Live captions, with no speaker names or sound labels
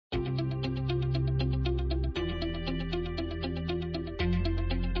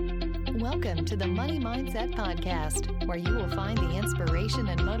Welcome to the Money Mindset Podcast, where you will find the inspiration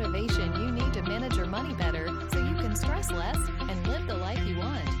and motivation you need to manage your money better so you can stress less and live the life you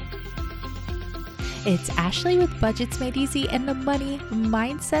want. It's Ashley with Budgets Made Easy and the Money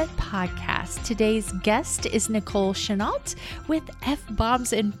Mindset Podcast. Today's guest is Nicole Chenault with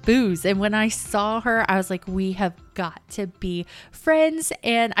F-Bombs and Booze. And when I saw her, I was like, we have got to be friends.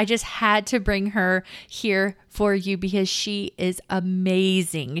 And I just had to bring her here for you because she is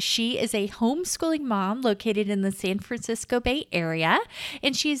amazing. She is a homeschooling mom located in the San Francisco Bay Area,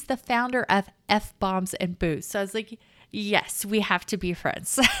 and she's the founder of F-Bombs and Booze. So I was like, yes, we have to be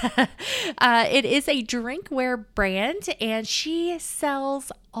friends. It is a drinkware brand, and she sells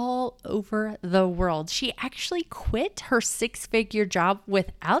all over the world. She actually quit her six-figure job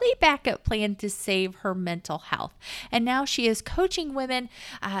without a backup plan to save her mental health. And now she is coaching women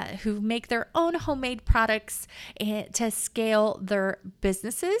who make their own homemade products to scale their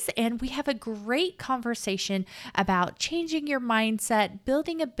businesses. And we have a great conversation about changing your mindset,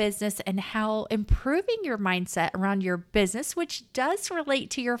 building a business, and how improving your mindset around your business, which does relate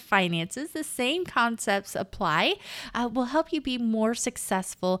to your finances, the same concepts apply, will help you be more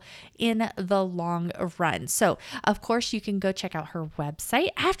successful in the long run. So, of course, you can go check out her website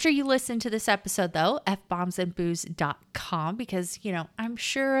after you listen to this episode, though, fbombsandbooze.com, because, I'm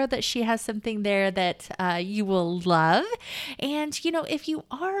sure that she has something there that you will love. And, if you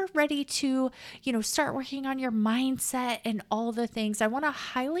are ready to, start working on your mindset and all the things, I want to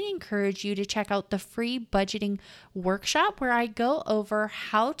highly encourage you to check out the free budgeting workshop where I go over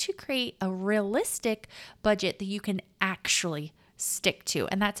how to create a realistic budget that you can actually stick to.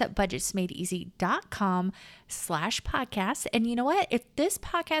 And that's at budgetsmadeeasy.com/podcast. And you know what? If this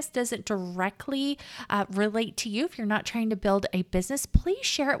podcast doesn't directly relate to you, if you're not trying to build a business, please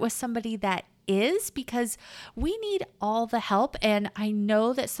share it with somebody that is, because we need all the help. And I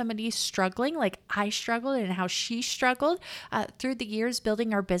know that somebody's struggling like I struggled and how she struggled through the years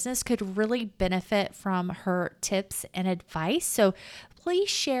building our business could really benefit from her tips and advice. So please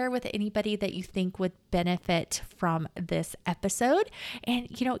share with anybody that you think would benefit from this episode. And,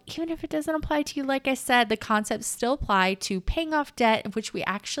 even if it doesn't apply to you, like I said, the concepts still apply to paying off debt, which we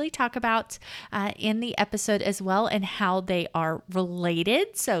actually talk about in the episode as well, and how they are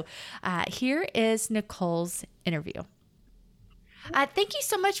related. So here is Nicole's interview. Thank you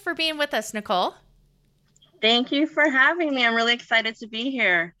so much for being with us, Nicole. Thank you for having me. I'm really excited to be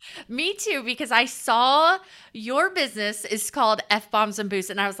here. Me too, because I saw your business is called F-Bombs and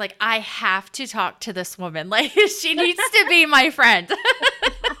Booze, and I was like, I have to talk to this woman. Like, she needs to be my friend.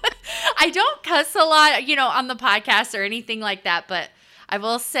 I don't cuss a lot, on the podcast or anything like that, but I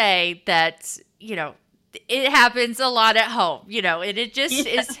will say that, it happens a lot at home, it just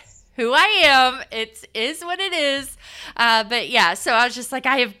is who I am. It is what it is. But yeah, so I was just like,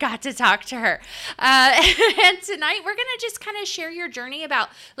 I have got to talk to her. And tonight we're going to just kind of share your journey about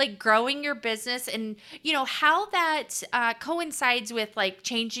like growing your business and, how that coincides with like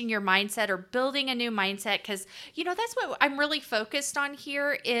changing your mindset or building a new mindset. Cause that's what I'm really focused on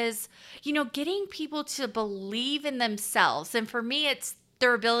here is, getting people to believe in themselves. And for me, it's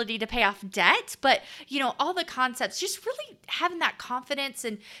their ability to pay off debt, but all the concepts, just really having that confidence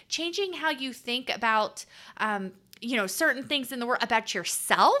and changing how you think about, certain things in the world about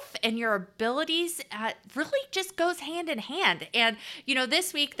yourself and your abilities really just goes hand in hand. And,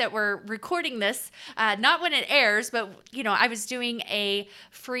 this week that we're recording this, not when it airs, but, I was doing a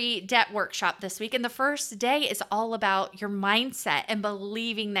free debt workshop this week. And the first day is all about your mindset and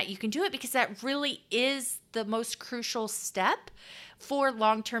believing that you can do it, because that really is the most crucial step for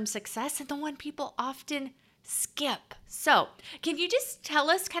long-term success and the one people often skip. So can you just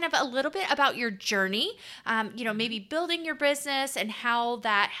tell us kind of a little bit about your journey, maybe building your business and how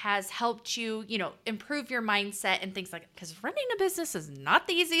that has helped you, improve your mindset and things like that? Because running a business is not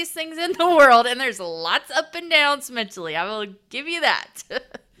the easiest things in the world, and there's lots up and downs mentally. I will give you that.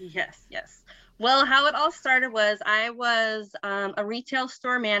 Yes. Well, how it all started was I was a retail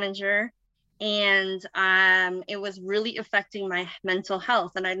store manager, and it was really affecting my mental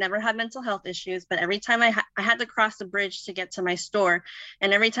health. And I never had mental health issues, but every time I had to cross the bridge to get to my store.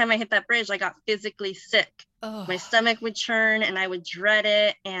 And every time I hit that bridge, I got physically sick. Oh. My stomach would churn and I would dread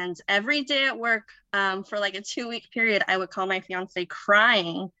it. And every day at work for like a 2-week period, I would call my fiance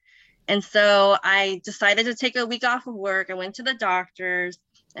crying. And so I decided to take a week off of work. I went to the doctors.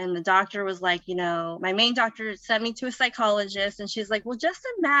 And the doctor was like, my main doctor sent me to a psychologist, and she's like, well, just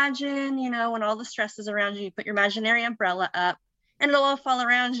imagine, when all the stress is around you, you put your imaginary umbrella up and it'll all fall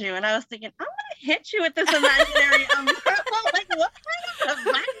around you. And I was thinking, I'm going to hit you with this imaginary umbrella. Like, what kind of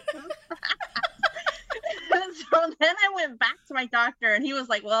advice? So then I went back to my doctor, and he was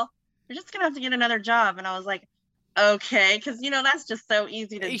like, well, you're just gonna have to get another job. And I was like, okay, because that's just so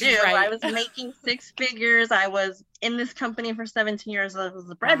easy to do. Right. I was making 6 figures. I was in this company for 17 years. I was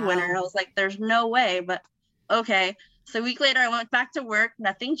the breadwinner. Wow. I was like, there's no way, but okay. So a week later, I went back to work.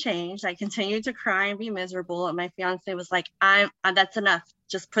 Nothing changed. I continued to cry and be miserable. And my fiance was like, that's enough.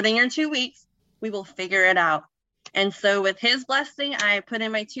 Just put in your 2 weeks. We will figure it out. And so with his blessing, I put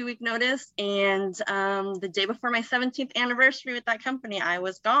in my 2-week notice. And the day before my 17th anniversary with that company, I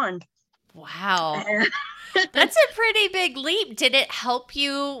was gone. Wow. That's a pretty big leap. Did it help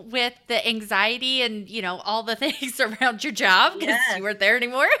you with the anxiety and, all the things around your job because you weren't there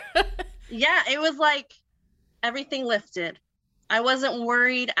anymore? Yeah, it was like everything lifted. I wasn't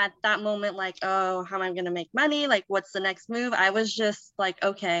worried at that moment, like, oh, how am I going to make money? Like, what's the next move? I was just like,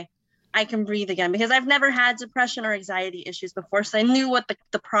 okay, I can breathe again, because I've never had depression or anxiety issues before. So I knew what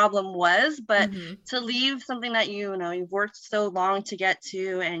the problem was, but to leave something that, you've worked so long to get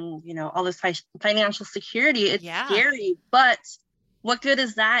to, and, all this financial security, it's scary. But what good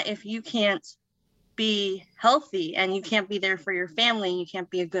is that if you can't be healthy and you can't be there for your family and you can't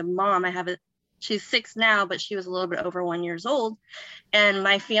be a good mom? She's 6 now, but she was a little bit over 1 year old. And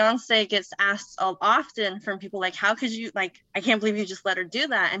my fiance gets asked often from people like, how could you, like, I can't believe you just let her do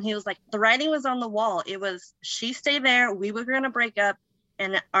that. And he was like, the writing was on the wall. It was, she stayed there. We were going to break up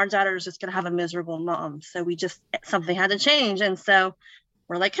and our daughter was just going to have a miserable mom. So something had to change. And so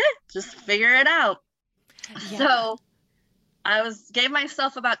we're like, hey, just figure it out. Yeah. So I gave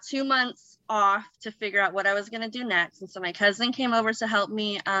myself about 2 months off to figure out what I was going to do next. And so my cousin came over to help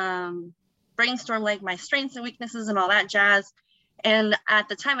me, brainstorm like my strengths and weaknesses and all that jazz. And at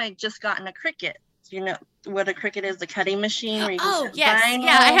the time, I had just gotten a Cricut. You know what a Cricut is? The cutting machine. Where you yes. vinyl.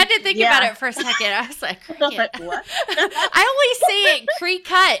 Yeah, I had to think about it for a second. I was like, Cricut. Like, what? I always say it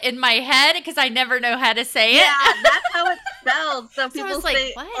Cricut in my head because I never know how to say it. Yeah, that's how it's spelled. So people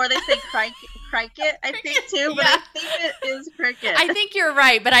say, like, or they say Cricut, I think too, but I think it is Cricut. I think you're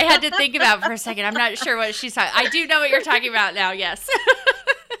right, but I had to think about it for a second. I'm not sure what she's talking. I do know what you're talking about now. Yes.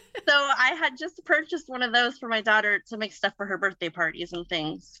 So I had just purchased one of those for my daughter to make stuff for her birthday parties and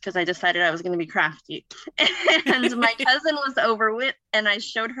things, because I decided I was going to be crafty. And my cousin was over with, and I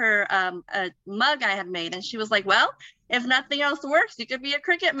showed her a mug I had made, and she was like, well, if nothing else works, you could be a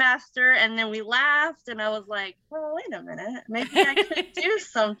Cricut master. And then we laughed, and I was like, well, wait a minute, maybe I could do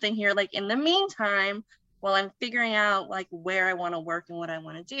something here, like in the meantime, while I'm figuring out like where I want to work and what I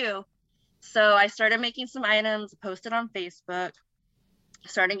want to do. So I started making some items, posted on Facebook,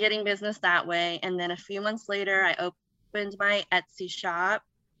 started getting business that way. And then a few months later, I opened my Etsy shop,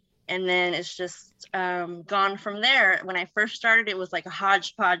 and then it's just gone from there. When I first started, it was like a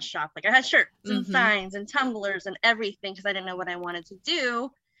hodgepodge shop. Like I had shirts and signs and tumblers and everything, because I didn't know what I wanted to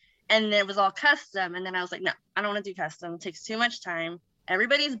do. And it was all custom. And then I was like, no, I don't want to do custom. It takes too much time.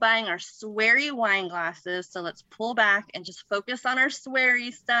 Everybody's buying our sweary wine glasses. So let's pull back and just focus on our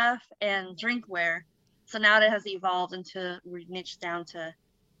sweary stuff and drinkware. So now it has evolved into, we're niched down to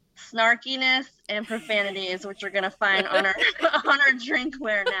snarkiness and profanity is what you're going to find on our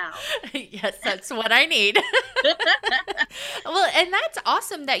drinkware now. Yes, that's what I need. Well, and that's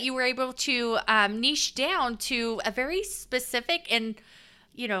awesome that you were able to niche down to a very specific and,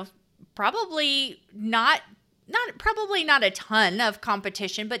 probably not a ton of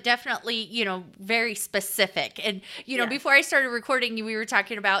competition, but definitely, very specific. And, before I started recording, we were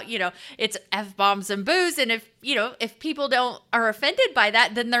talking about, it's F-bombs and booze. And if people are offended by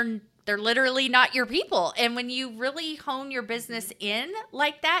that, then they're literally not your people. And when you really hone your business in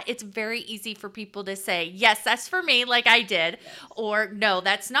like that, it's very easy for people to say, yes, that's for me, like I did, or no,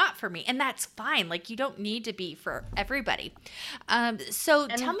 that's not for me. And that's fine. Like, you don't need to be for everybody. So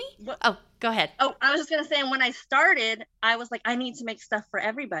tell me, go ahead. Oh, I was just going to say, when I started, I was like, I need to make stuff for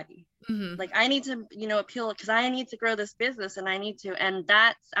everybody. Like I need to, appeal, because I need to grow this business, and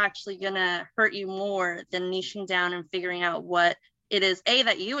that's actually going to hurt you more than niching down and figuring out what it is,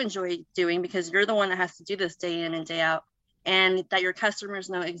 that you enjoy doing, because you're the one that has to do this day in and day out, and that your customers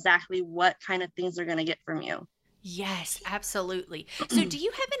know exactly what kind of things they're going to get from you. Yes, absolutely. So do you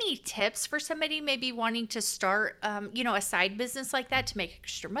have any tips for somebody maybe wanting to start, a side business like that to make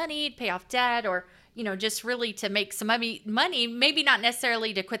extra money, pay off debt, or, just really to make some money, maybe not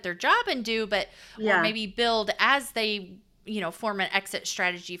necessarily to quit their job and do, but or maybe build as they, form an exit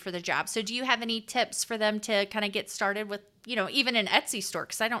strategy for the job. So do you have any tips for them to kind of get started with, even an Etsy store?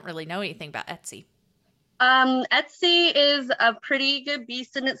 Because I don't really know anything about Etsy. Etsy is a pretty good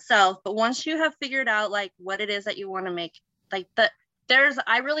beast in itself, but once you have figured out like what it is that you want to make, like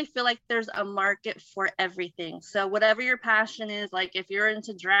I really feel like there's a market for everything. So whatever your passion is, like if you're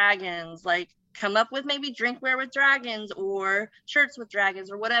into dragons, like come up with maybe drinkware with dragons or shirts with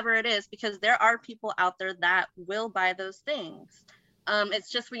dragons or whatever it is, because there are people out there that will buy those things.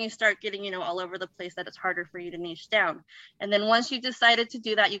 It's just when you start getting, you know, all over the place that it's harder for you to niche down. And then once you decided to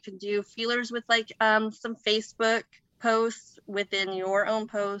do that, you can do feelers with like some Facebook posts within your own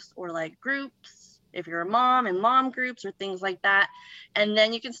posts, or like groups if you're a mom, and mom groups or things like that. And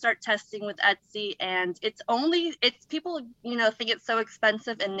then you can start testing with Etsy. And it's people, you know, think it's so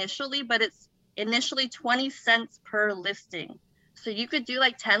expensive initially, but it's initially 20 cents per listing. So you could do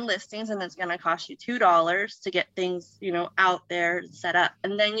like 10 listings and it's going to cost you $2 to get things, you know, out there set up.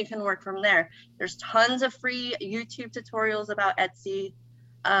 And then you can work from there. There's tons of free YouTube tutorials about Etsy.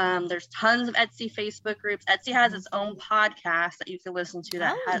 There's tons of Etsy Facebook groups. Etsy has its own podcast that you can listen to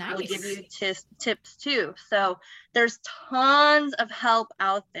that will give you tips too. So there's tons of help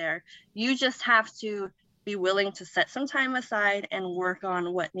out there. You just have to be willing to set some time aside and work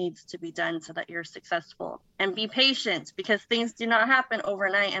on what needs to be done so that you're successful, and be patient, because things do not happen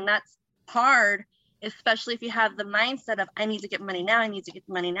overnight. And that's hard, especially if you have the mindset of, I need to get money now, I need to get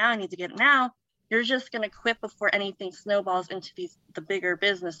money now, I need to get it now. You're just going to quit before anything snowballs into the bigger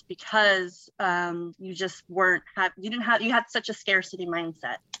business, because you had such a scarcity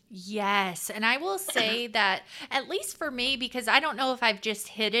mindset. Yes. And I will say that, at least for me, because I don't know if I've just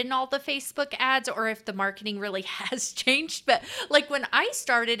hidden all the Facebook ads or if the marketing really has changed, but like when I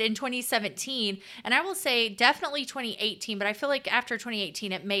started in 2017, and I will say definitely 2018, but I feel like after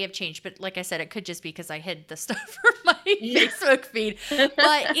 2018, it may have changed. But like I said, it could just be because I hid the stuff from my Facebook feed.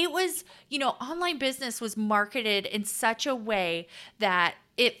 But it was, you know, online business was marketed in such a way that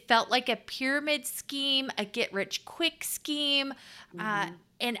it felt like a pyramid scheme, a get rich quick scheme.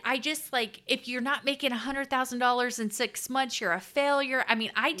 And I just, like, if you're not making $100,000 in 6 months, you're a failure. I mean,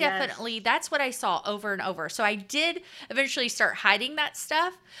 I definitely, that's what I saw over and over. So I did eventually start hiding that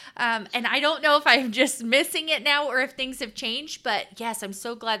stuff. And I don't know if I'm just missing it now or if things have changed. But yes, I'm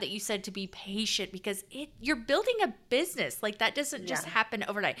so glad that you said to be patient, because you're building a business. Like, that doesn't just happen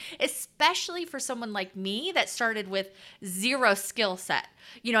overnight, especially for someone like me that started with zero skill set.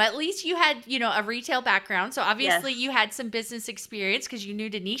 You know, at least you had, you know, a retail background. So obviously you had some business experience because you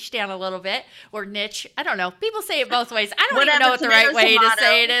knew to niche down a little bit, or niche. I don't know. People say it both ways. I don't even know what the right way to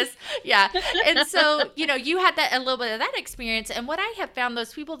say it is. Yeah. And so, you know, you had a little bit of that experience. And what I have found,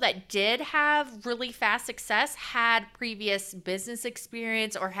 those people that did have really fast success had previous business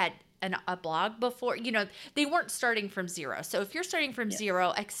experience or had a blog before. You know, they weren't starting from zero. So if you're starting from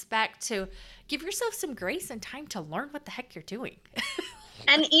zero, expect to give yourself some grace and time to learn what the heck you're doing.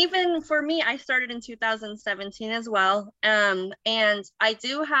 And even for me, I started in 2017 as well. And I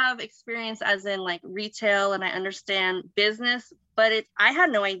do have experience as in like retail, and I understand business, but I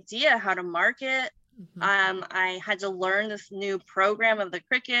had no idea how to market. I had to learn this new program of the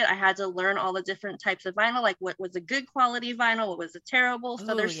Cricut. I had to learn all the different types of vinyl, like what was a good quality vinyl, what was a terrible.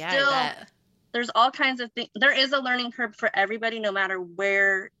 So there's all kinds of things. There is a learning curve for everybody, no matter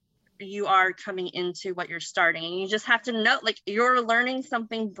where you are coming into what you're starting. And you just have to know, like, you're learning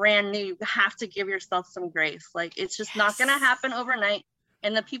something brand new. You have to give yourself some grace. Like, it's just not going to happen overnight.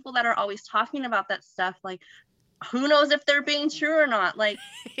 And the people that are always talking about that stuff, like, who knows if they're being true or not? Like,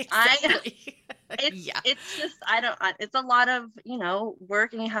 it's a lot of, you know,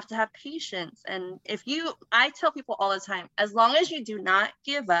 work, and you have to have patience. And I tell people all the time, as long as you do not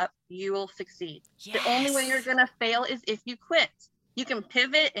give up, you will succeed. The only way you're going to fail is if you quit. You can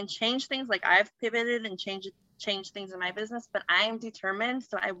pivot and change things, like I've pivoted and changed things in my business, but I am determined,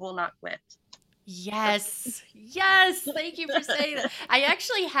 so I will not quit. Yes. Yes. Thank you for saying that. I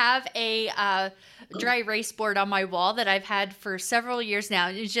actually have a dry erase board on my wall that I've had for several years now.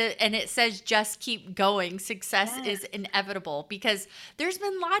 And it says, just keep going. Success is inevitable, because there's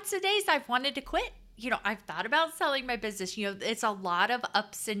been lots of days I've wanted to quit. You know, I've thought about selling my business. You know, it's a lot of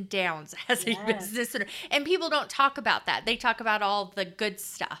ups and downs as a business owner. And people don't talk about that. They talk about all the good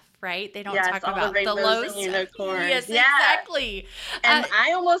stuff, right? They don't talk about the lows. Yes, exactly. And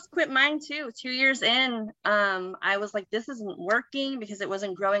I almost quit mine too. 2 years in, I was like, this isn't working, because it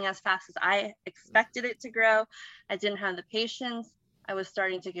wasn't growing as fast as I expected it to grow. I didn't have the patience. I was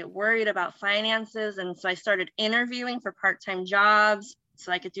starting to get worried about finances. And so I started interviewing for part-time jobs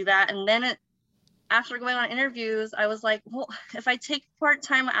so I could do that. And then after going on interviews, I was like, well, if I take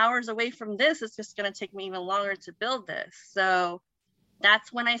part-time hours away from this, it's just going to take me even longer to build this. So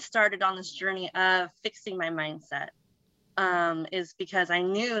that's when I started on this journey of fixing my mindset, is because I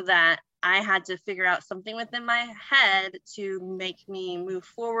knew that I had to figure out something within my head to make me move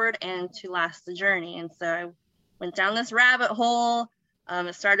forward and to last the journey. And so I went down this rabbit hole.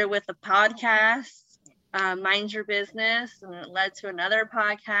 It started with a podcast. Mind Your Business, and it led to another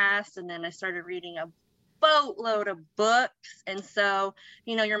podcast. And then I started reading a boatload of books. And so,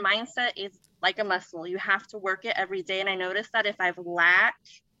 your mindset is like a muscle. You have to work it every day. And I noticed that if I've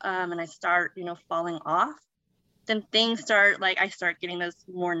lacked and I start, falling off, then I start getting those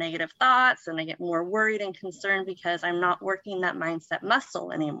more negative thoughts, and I get more worried and concerned because I'm not working that mindset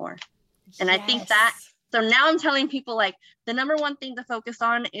muscle anymore. And I think so now I'm telling people, like, the number one thing to focus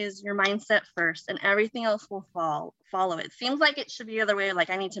on is your mindset first, and everything else will follow. It seems like it should be the other way. Like,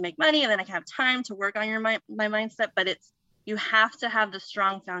 I need to make money and then I can have time to work on my mindset, but you have to have the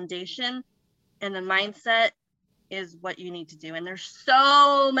strong foundation, and the mindset is what you need to do. And there's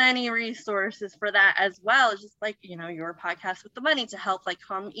so many resources for that as well. Just like, your podcast with the money to help like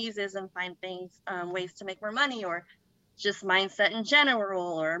calm eases and find things, ways to make more money, or just mindset in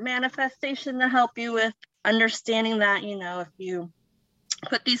general, or manifestation to help you with understanding that, if you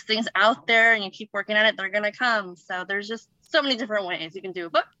put these things out there and you keep working at it, they're going to come. So there's just so many different ways. You can do a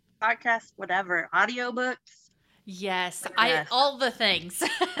book, podcast, whatever, audiobooks. Yes, all the things.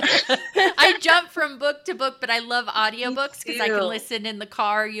 I jump from book to book, but I love audiobooks because I can listen in the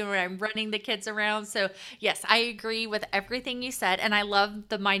car, when I'm running the kids around. So yes, I agree with everything you said. And I love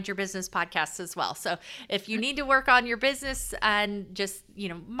the Mind Your Business podcast as well. So if you need to work on your business and just,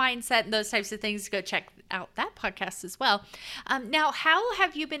 mindset and those types of things, go check out that podcast as well. Now, how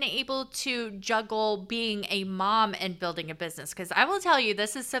have you been able to juggle being a mom and building a business? Because I will tell you,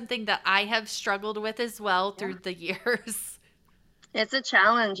 this is something that I have struggled with as well through the years. It's a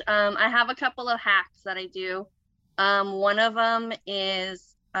challenge. I have a couple of hacks that I do. One of them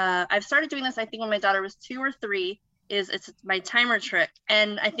is I've started doing this, I think, when my daughter was 2 or 3. It's my timer trick.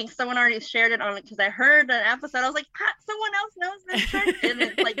 And I think someone already shared it on it because I heard an episode. I was like, someone else knows this trick. And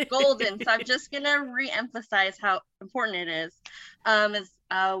it's like golden. So I'm just going to re-emphasize how important it is. When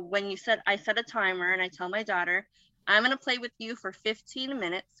I set a timer and I tell my daughter, I'm going to play with you for 15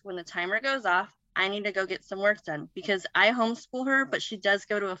 minutes. When the timer goes off, I need to go get some work done, because I homeschool her, but she does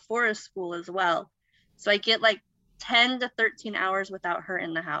go to a forest school as well. So I get like 10 to 13 hours without her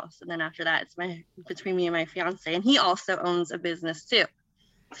in the house. And then after that, it's between me and my fiance, and he also owns a business too.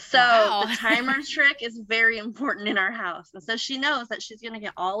 So the timer trick is very important in our house. And so she knows that she's going to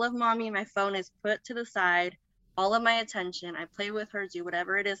get all of mommy. My phone is put to the side, all of my attention. I play with her, do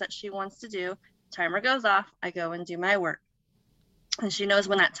whatever it is that she wants to do. Timer goes off, I go and do my work. And she knows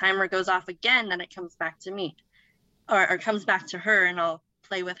when that timer goes off again, then it comes back to me or comes back to her, and I'll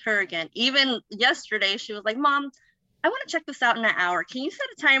play with her again. Even yesterday, she was like, Mom, I want to check this out in an hour. Can you set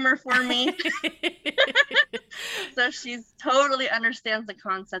a timer for me? So she's totally understands the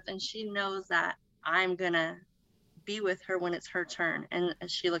concept, and she knows that I'm going to be with her when it's her turn. And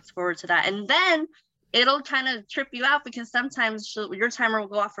she looks forward to that. And then it'll kind of trip you out, because sometimes your timer will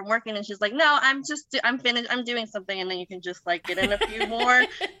go off from working and she's like, no, I'm finished. I'm doing something. And then you can just like get in a few more,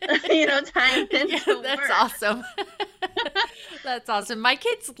 time into that's work. Awesome. That's awesome. My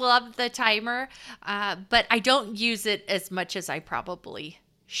kids love the timer, but I don't use it as much as I probably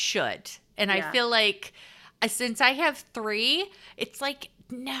should. And I feel like since I have 3, it's like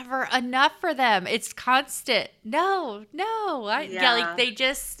never enough for them. It's constant. No. I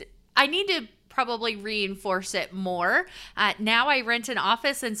need to probably reinforce it more. Now I rent an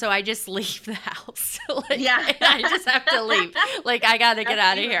office, and so I just leave the house. I just have to leave. Like, I got to get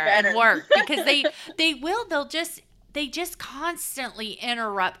out of here and work, because they just constantly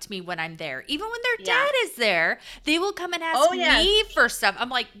interrupt me when I'm there. Even when their dad is there, they will come and ask me for stuff. I'm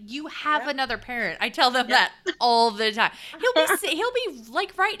like, you have another parent. I tell them that all the time. He'll be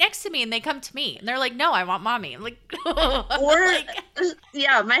like right next to me, and they come to me and they're like, no, I want mommy. I'm like, my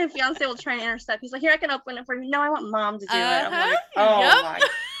fiance will try and intercept. He's like, here, I can open it for you. No, I want mom to do it. I'm like, my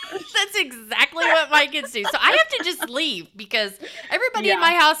That's exactly what my kids do. So I have to just leave, because everybody in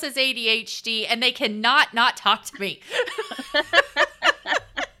my house has ADHD and they cannot not talk to me.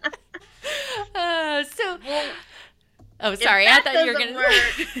 Sorry. I thought you were going to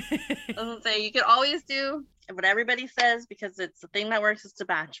I was say, you could always do what everybody says, because it's the thing that works is to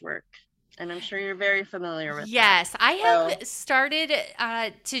batch work. And I'm sure you're very familiar with that. Yes, I have started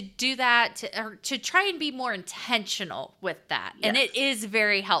to do that, or to try and be more intentional with that. Yes. And it is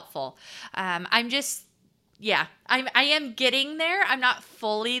very helpful. I am getting there. I'm not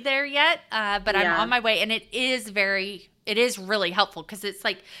fully there yet, but I'm on my way. And it is really helpful, because it's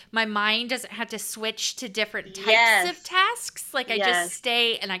like my mind doesn't have to switch to different types of tasks. Like I just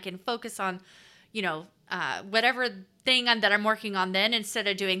stay and I can focus on, whatever thing that I'm working on then, instead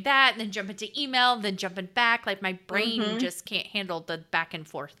of doing that and then jumping to email, then jumping back. Like my brain just can't handle the back and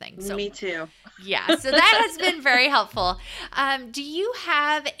forth thing. So me too. Yeah. So that has been very helpful. Do you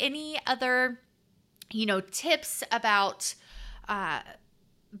have any other tips about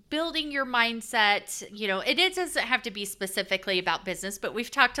building your mindset. It doesn't have to be specifically about business, but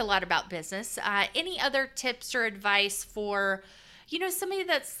we've talked a lot about business. Any other tips or advice for, somebody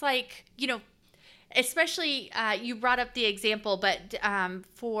that's like, especially you brought up the example, but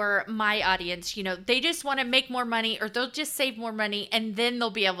for my audience, they just want to make more money, or they'll just save more money and then they'll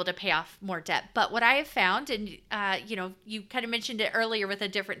be able to pay off more debt. But what I have found, and you kind of mentioned it earlier with a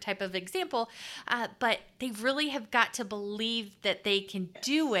different type of example, but they really have got to believe that they can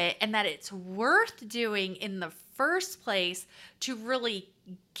do it and that it's worth doing in the first place to really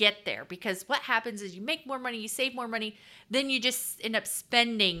get there. Because what happens is you make more money, you save more money, then you just end up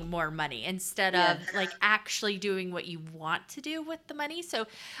spending more money instead of like actually doing what you want to do with the money. So,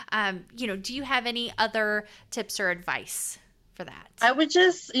 do you have any other tips or advice for that? I would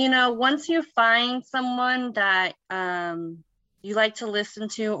just, once you find someone that you like to listen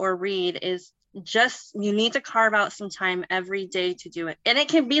to or read, is just, you need to carve out some time every day to do it. And it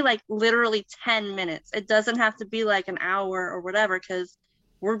can be like literally 10 minutes. It doesn't have to be like an hour or whatever, because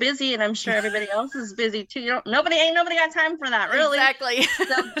we're busy and I'm sure everybody else is busy too. Nobody got time for that, really. Exactly.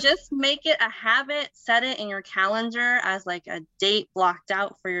 So just make it a habit, set it in your calendar as like a date blocked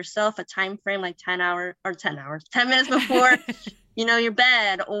out for yourself, a time frame like 10 minutes before, your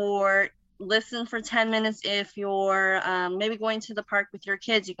bed, or listen for 10 minutes. If you're maybe going to the park with your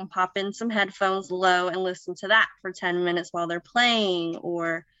kids, you can pop in some headphones low and listen to that for 10 minutes while they're playing.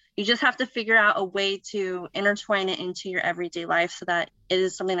 Or you just have to figure out a way to intertwine it into your everyday life so that it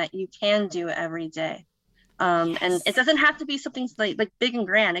is something that you can do every day. And it doesn't have to be something like big and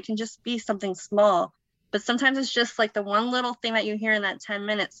grand. It can just be something small. But sometimes it's just like the one little thing that you hear in that 10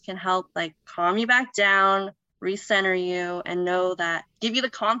 minutes can help like calm you back down, recenter you, and give you the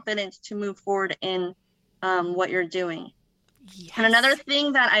confidence to move forward in what you're doing. Yes. And another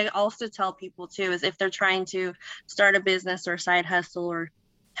thing that I also tell people too is if they're trying to start a business or side hustle or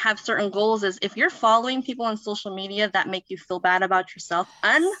have certain goals, is if you're following people on social media that make you feel bad about yourself,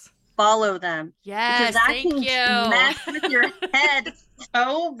 unfollow them. Yes, because that can mess with your head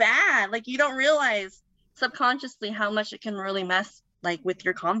so bad. Like you don't realize subconsciously how much it can really mess like with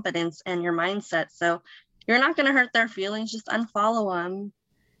your confidence and your mindset. So you're not going to hurt their feelings. Just unfollow them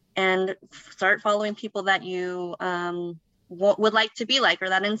and start following people that you would like to be like, or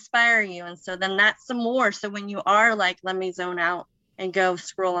that inspire you. And so then that's some more. So when you are like, let me zone out and go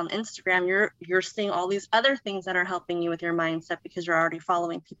scroll on Instagram, you're seeing all these other things that are helping you with your mindset because you're already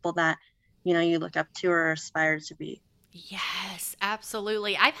following people that, you look up to or aspire to be. Yes,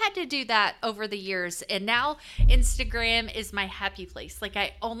 absolutely. I've had to do that over the years, and now Instagram is my happy place. Like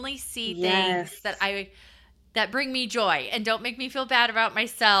I only see things that bring me joy and don't make me feel bad about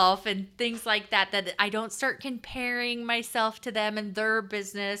myself and things like that I don't start comparing myself to them and their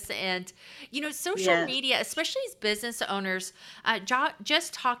business. And, social media, especially as business owners,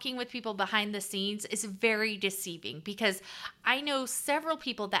 just talking with people behind the scenes is very deceiving, because I know several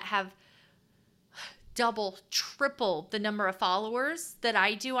people that have double, triple the number of followers that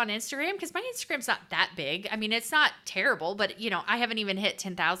I do on Instagram, because my Instagram's not that big. I mean, it's not terrible, but I haven't even hit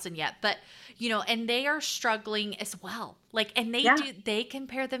 10,000 yet, but and they are struggling as well. Like, and they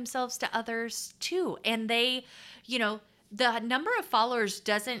compare themselves to others too. And they, the number of followers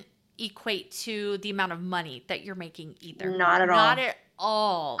doesn't equate to the amount of money that you're making either. Not at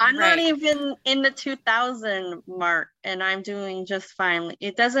all. I'm right. not even in the 2,000 mark, and I'm doing just fine.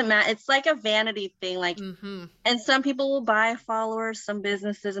 It doesn't matter. It's like a vanity thing. Like, and some people will buy followers, some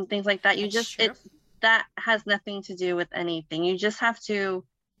businesses and things like that. That has nothing to do with anything. You just have to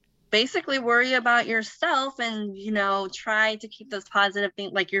basically worry about yourself and, try to keep those positive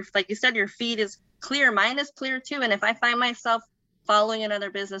things. Like you said, your feed is clear. Mine is clear too. And if I find myself following another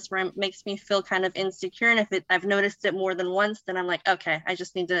business where it makes me feel kind of insecure, and if I've noticed it more than once, then I'm like, okay, I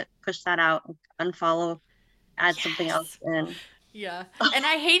just need to push that out, unfollow, add something else in. Yeah. And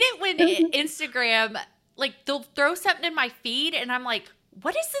I hate it when Instagram, like, they'll throw something in my feed and I'm like,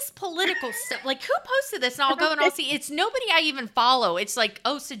 what is this political stuff? Like, who posted this? And I'll go and I'll see. It's nobody I even follow. It's like,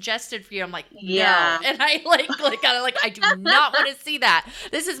 suggested for you. I'm like, no. Yeah. And I I do not want to see that.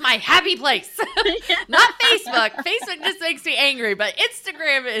 This is my happy place. Not Facebook. Facebook just makes me angry, but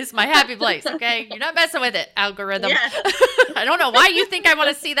Instagram is my happy place. Okay. You're not messing with it, algorithm. Yeah. I don't know why you think I want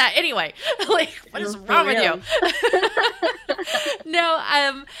to see that anyway. Like, what is wrong with you? No,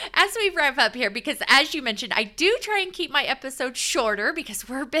 as we wrap up here, because as you mentioned, I do try and keep my episodes shorter because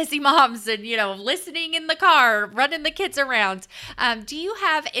we're busy moms and, listening in the car, running the kids around. Do you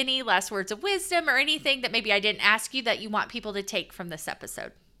have any last words of wisdom or anything that maybe I didn't ask you that you want people to take from this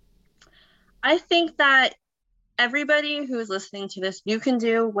episode? I think that everybody who's listening to this, you can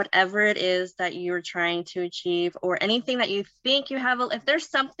do whatever it is that you're trying to achieve, or anything that you think you have. If there's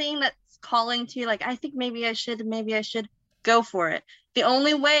something that's calling to you, like, I think maybe I should go for it. The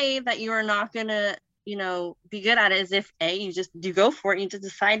only way that you are not going to, be good at it is if you go for it, you just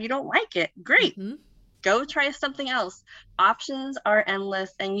decide you don't like it. Great. Mm-hmm. Go try something else. Options are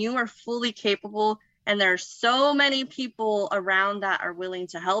endless, and you are fully capable. And there are so many people around that are willing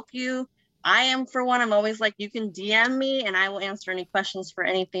to help you. I am, for one, I'm always like, you can DM me and I will answer any questions for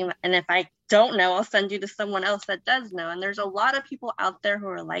anything. And if I don't know, I'll send you to someone else that does know. And there's a lot of people out there who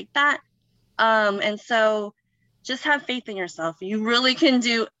are like that. And so just have faith in yourself. You really can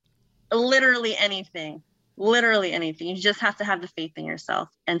do literally anything. You just have to have the faith in yourself.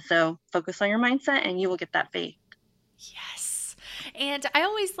 And so focus on your mindset and you will get that faith. Yes. And I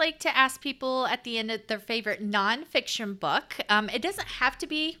always like to ask people at the end of their favorite nonfiction book. It doesn't have to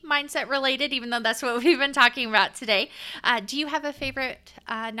be mindset related, even though that's what we've been talking about today. Do you have a favorite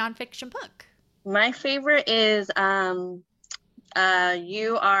nonfiction book? My favorite is You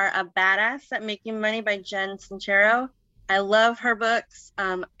Are a Badass at Making Money by Jen Sincero. I love her books,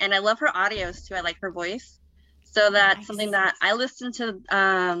 and I love her audios too. I like her voice. So that's something that I listen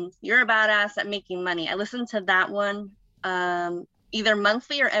to. You're a Badass at Making Money. I listen to that one either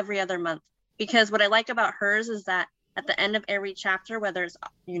monthly or every other month, because what I like about hers is that at the end of every chapter, whether it's,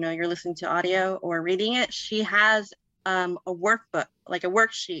 you're listening to audio or reading it, she has a workbook, like a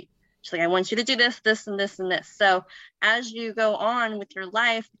worksheet. She's like, I want you to do this, this, and this, and this. So as you go on with your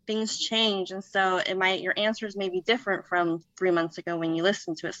life, things change. And so your answers may be different from 3 months ago when you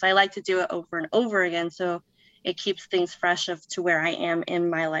listened to it. So I like to do it over and over again. So it keeps things fresh to where I am in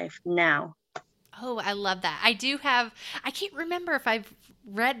my life now. Oh, I love that. I can't remember if I've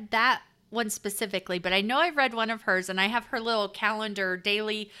read that one specifically, but I know I've read one of hers, and I have her little calendar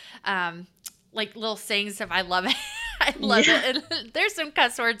daily, like little sayings of I love it. I love it. And there's some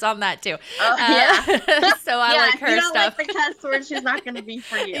cuss words on that too. Oh, yeah. So I like her stuff. If you don't like the cuss words, she's not going to be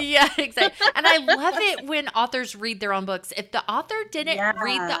for you. Yeah, exactly. And I love it when authors read their own books. If the author didn't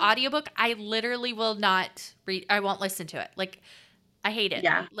read the audiobook, I literally will not read. I won't listen to it. Like, I hate it.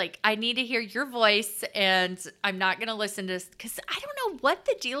 Yeah. Like, I need to hear your voice, and I'm not going to listen to this because I don't know what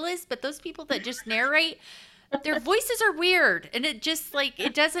the deal is, but those people that just narrate, their voices are weird, and it just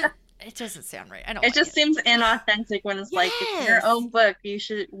it doesn't sound right. It just seems inauthentic when it's like, it's your own book. You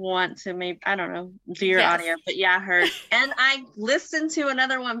should want to maybe, I don't know, do your audio. But yeah, hers. And I listened to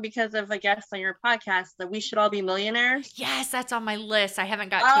another one because of a guest on your podcast, that We Should All Be Millionaires. Yes, that's on my list. I haven't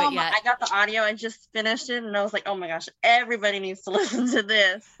got to it yet. I got the audio. I just finished it and I was like, oh my gosh, everybody needs to listen to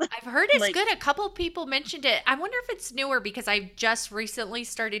this. I've heard it's good. A couple of people mentioned it. I wonder if it's newer because I just recently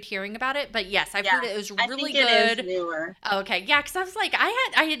started hearing about it. But yes, I've heard it was really good. I think it is newer. Okay. Yeah, because I was like,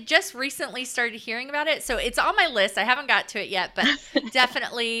 I had just recently started hearing about it, so it's on my list. I haven't got to it yet, but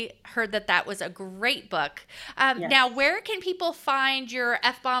definitely heard that was a great book. Now, where can people find your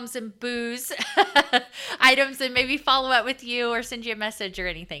F-Bombs and Booze items and maybe follow up with you or send you a message or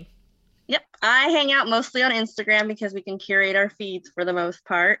anything? Yep. I hang out mostly on Instagram because we can curate our feeds for the most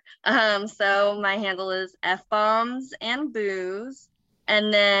part. So my handle is F-Bombs and Booze.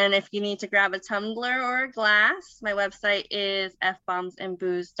 And then if you need to grab a tumbler or a glass, my website is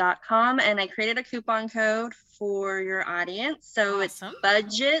fbombsandbooze.com. And I created a coupon code for your audience. So It's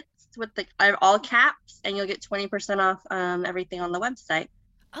budgets with all caps, and you'll get 20% off everything on the website.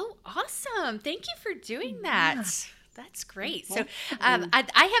 Oh, awesome. Thank you for doing that. Yeah. That's great. So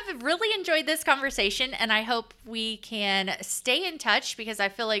I have really enjoyed this conversation, and I hope we can stay in touch because I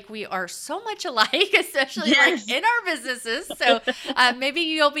feel like we are so much alike, especially like in our businesses. So maybe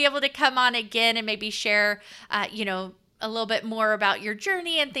you'll be able to come on again and maybe share, a little bit more about your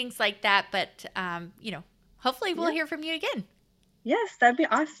journey and things like that. But, hopefully we'll hear from you again. Yes, that'd be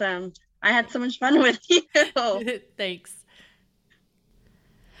awesome. I had so much fun with you. Thanks.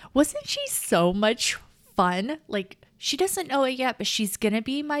 Wasn't she so much fun? Like, she doesn't know it yet, but she's going to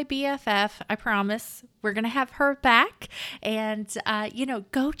be my BFF. I promise. We're going to have her back. And,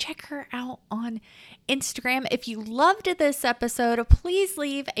 go check her out on Instagram. If you loved this episode, please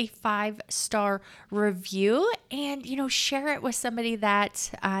leave a 5-star review and, share it with somebody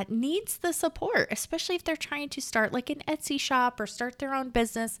that needs the support, especially if they're trying to start like an Etsy shop or start their own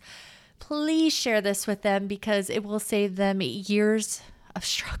business. Please share this with them because it will save them years of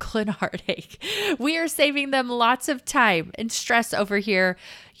struggle and heartache. We are saving them lots of time and stress over here,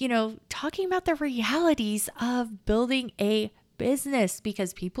 talking about the realities of building a business,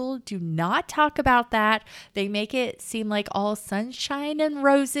 because people do not talk about that. They make it seem like all sunshine and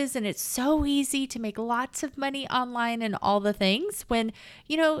roses, and it's so easy to make lots of money online and all the things, when,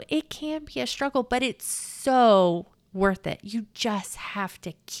 it can be a struggle, but it's so worth it. You just have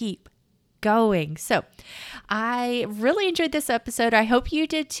to keep going. So I really enjoyed this episode. I hope you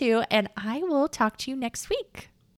did too, and I will talk to you next week.